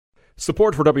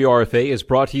Support for WRFA is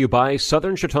brought to you by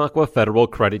Southern Chautauqua Federal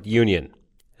Credit Union.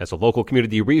 As a local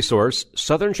community resource,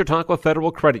 Southern Chautauqua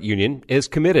Federal Credit Union is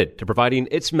committed to providing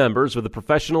its members with the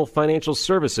professional financial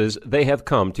services they have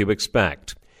come to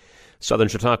expect. Southern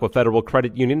Chautauqua Federal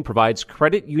Credit Union provides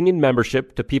credit union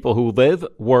membership to people who live,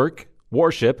 work,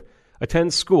 worship,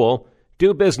 attend school,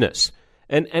 do business,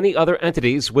 and any other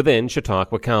entities within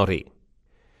Chautauqua County.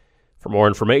 For more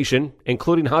information,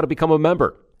 including how to become a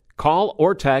member, call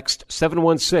or text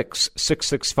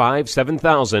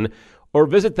 716-665-7000 or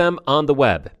visit them on the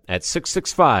web at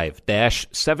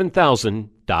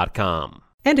 665-7000.com.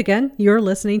 And again, you're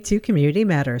listening to Community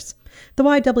Matters. The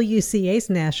YWCA's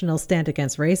National Stand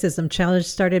Against Racism Challenge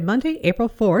started Monday, April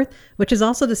 4th, which is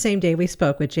also the same day we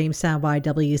spoke with Jamestown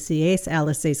YWCA's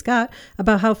Alize Scott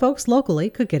about how folks locally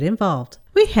could get involved.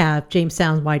 We have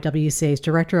Jamestown YWCA's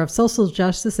Director of Social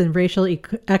Justice and Racial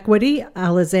Equity,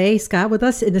 Alize Scott, with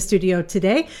us in the studio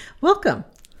today. Welcome.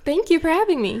 Thank you for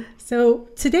having me. So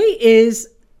today is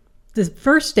the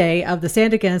first day of the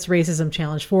Stand Against Racism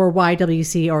Challenge for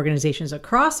YWCA organizations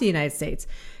across the United States.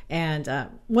 And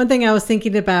one thing I was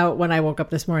thinking about when I woke up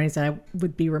this morning is that I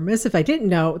would be remiss if I didn't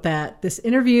know that this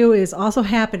interview is also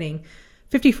happening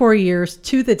 54 years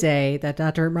to the day that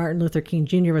Dr. Martin Luther King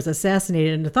Jr. was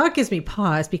assassinated. And the thought gives me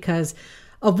pause because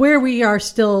of where we are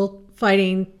still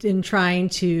fighting and trying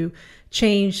to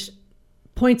change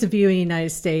points of view in the United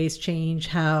States, change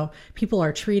how people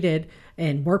are treated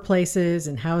in workplaces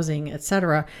and housing,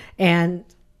 etc. And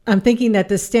I'm thinking that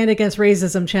the Stand Against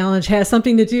Racism Challenge has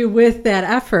something to do with that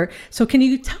effort. So can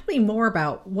you tell me more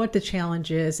about what the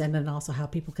challenge is and then also how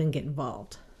people can get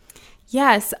involved?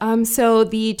 Yes. So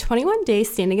the 21-day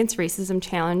Stand Against Racism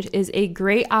Challenge is a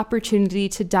great opportunity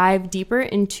to dive deeper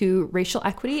into racial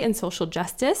equity and social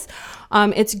justice.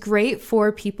 It's great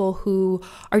for people who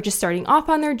are just starting off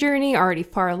on their journey, already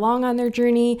far along on their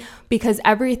journey, because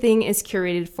everything is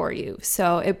curated for you.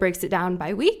 So it breaks it down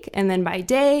by week and then by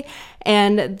day.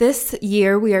 And this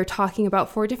year we are talking about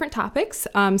 4 different topics.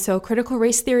 So critical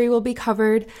race theory will be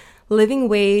covered, living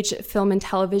wage, film and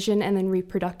television, and then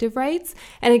reproductive rights.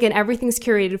 And again, everything's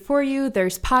curated for you.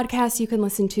 There's podcasts you can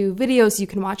listen to, videos you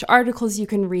can watch, articles you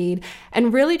can read,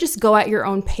 and really just go at your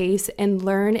own pace and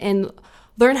learn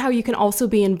how you can also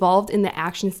be involved in the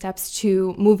action steps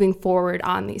to moving forward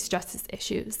on these justice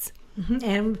issues. Mm-hmm.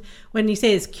 And when you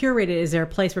say it's curated, is there a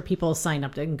place where people sign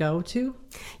up and go to?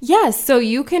 Yes. So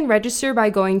you can register by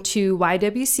going to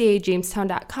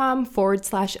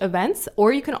ywcajamestown.com/events,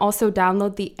 or you can also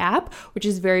download the app, which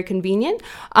is very convenient.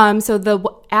 So the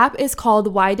app is called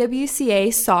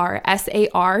YWCA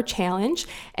SAR Challenge,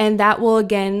 and that will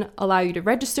again allow you to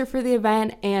register for the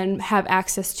event and have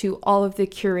access to all of the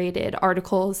curated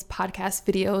articles, podcasts,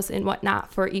 videos, and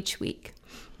whatnot for each week.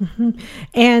 Mm-hmm.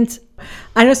 And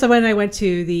I know so when I went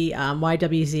to the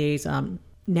YWCA's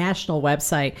national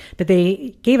website that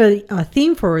they gave a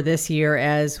theme for this year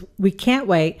as "We Can't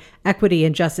Wait, Equity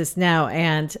and Justice Now."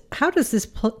 And how does this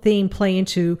theme play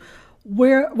into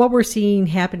what we're seeing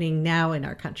happening now in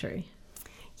our country?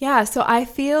 Yeah, so I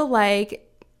feel like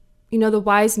the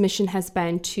WISE mission has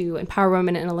been to empower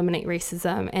women and eliminate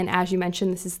racism. And as you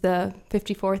mentioned, this is the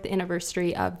 54th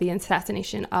anniversary of the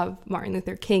assassination of Martin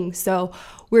Luther King. So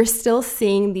we're still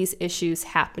seeing these issues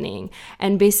happening.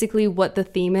 And basically what the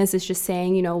theme is just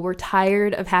saying, we're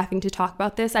tired of having to talk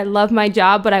about this. I love my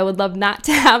job, but I would love not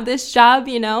to have this job,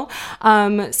 So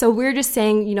we're just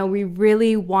saying, we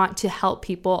really want to help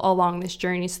people along this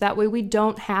journey. So that way we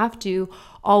don't have to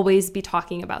always be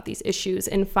talking about these issues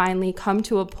and finally come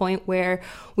to a point where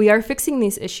we are fixing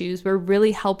these issues. We're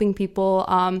really helping people,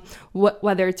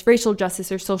 whether it's racial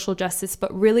justice or social justice,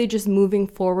 but really just moving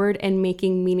forward and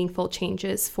making meaningful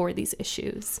changes for these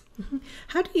issues. Mm-hmm.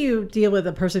 How do you deal with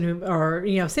a person who, or,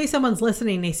 say someone's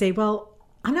listening, they say, well,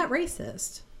 I'm not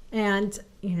racist. And,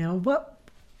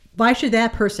 why should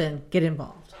that person get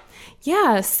involved?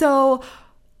 Yeah, so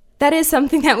that is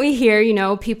something that we hear,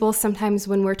 people sometimes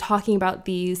when we're talking about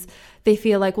these, they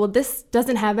feel like, well, this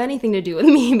doesn't have anything to do with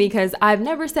me because I've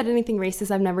never said anything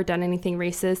racist. I've never done anything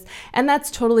racist. And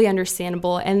that's totally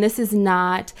understandable. And this is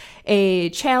not a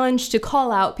challenge to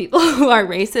call out people who are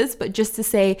racist, but just to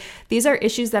say these are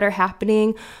issues that are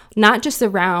happening not just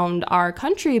around our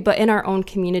country, but in our own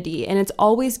community. And it's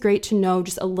always great to know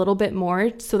just a little bit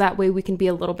more so that way we can be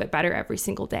a little bit better every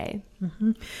single day.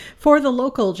 Mm-hmm. For the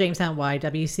local Jamestown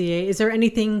YWCA, is there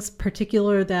anything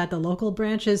particular that the local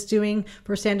branch is doing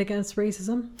for Stand Against Against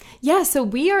Racism? Yeah, so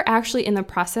we are actually in the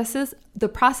process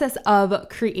of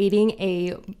creating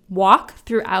a walk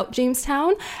throughout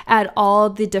Jamestown at all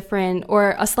the different,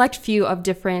 or a select few of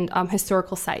different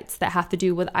historical sites that have to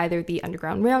do with either the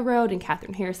Underground Railroad and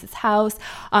Catherine Harris's house,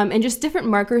 and just different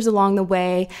markers along the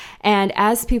way. And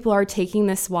as people are taking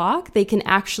this walk, they can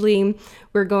actually,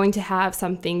 we're going to have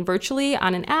something virtually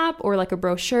on an app or like a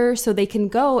brochure so they can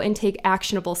go and take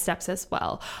actionable steps as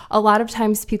well. A lot of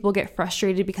times people get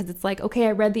frustrated because it's like, okay,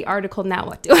 I read the article, now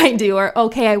what do I do? Or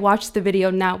okay, I watched the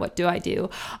video, now what do I do?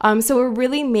 So we're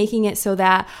really making it so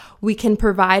that we can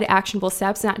provide actionable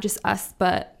steps, not just us,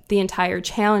 but the entire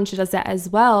challenge does that as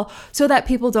well, so that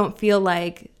people don't feel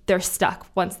like they're stuck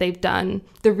once they've done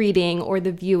the reading or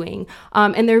the viewing.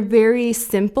 And they're very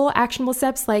simple, actionable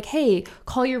steps like, hey,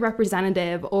 call your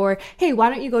representative, or hey, why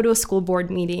don't you go to a school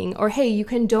board meeting, or hey, you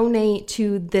can donate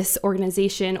to this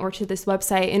organization or to this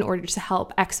website in order to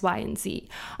help X, Y, and Z.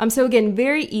 So again,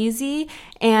 very easy.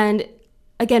 And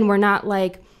again, we're not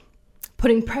like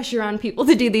putting pressure on people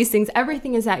to do these things.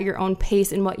 Everything is at your own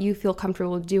pace and what you feel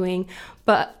comfortable doing.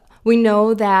 But we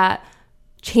know that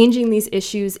changing these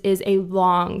issues is a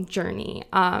long journey.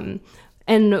 And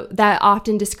that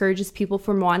often discourages people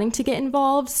from wanting to get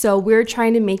involved. So we're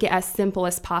trying to make it as simple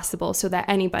as possible so that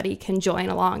anybody can join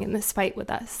along in this fight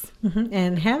with us. Mm-hmm.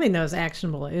 And having those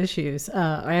actionable issues,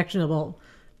 or actionable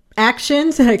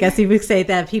actions, I guess you would say,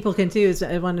 that people can do is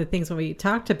one of the things when we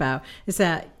talked about is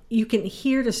that you can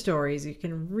hear the stories, you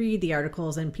can read the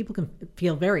articles, and people can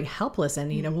feel very helpless.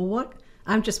 And, you know, well, what?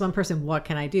 I'm just one person. What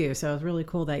can I do? So it's really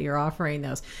cool that you're offering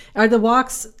those. Are the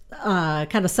walks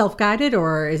kind of self-guided,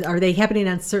 or are they happening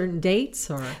on certain dates?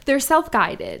 Or they're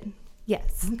self-guided.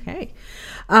 Yes. Okay.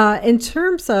 In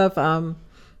terms of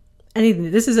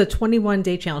anything, this is a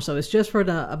 21-day challenge, so it's just for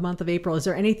a month of April. Is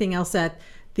there anything else that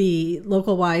the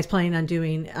local Y is planning on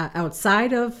doing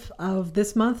outside of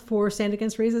this month for Stand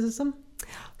Against Racism?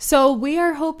 So we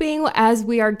are hoping, as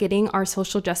we are getting our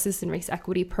social justice and race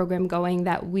equity program going,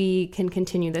 that we can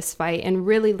continue this fight and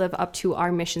really live up to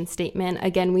our mission statement.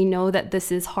 Again, we know that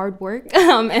this is hard work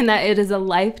and that it is a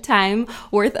lifetime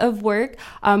worth of work,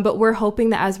 but we're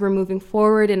hoping that as we're moving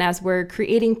forward and as we're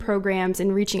creating programs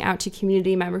and reaching out to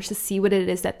community members to see what it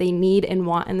is that they need and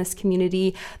want in this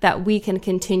community, that we can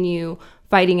continue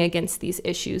fighting against these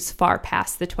issues far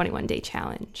past the 21-day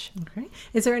challenge. Okay.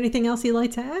 Is there anything else you'd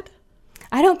like to add?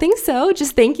 I don't think so.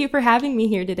 Just thank you for having me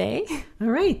here today. All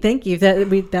right. Thank you.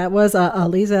 That was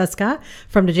Alize Scott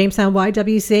from the Jamestown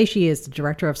YWCA. She is the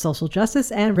Director of Social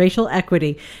Justice and Racial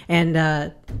Equity.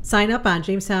 And sign up on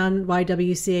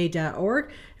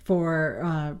JamestownYWCA.org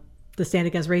for the Stand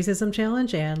Against Racism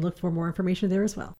Challenge and look for more information there as well.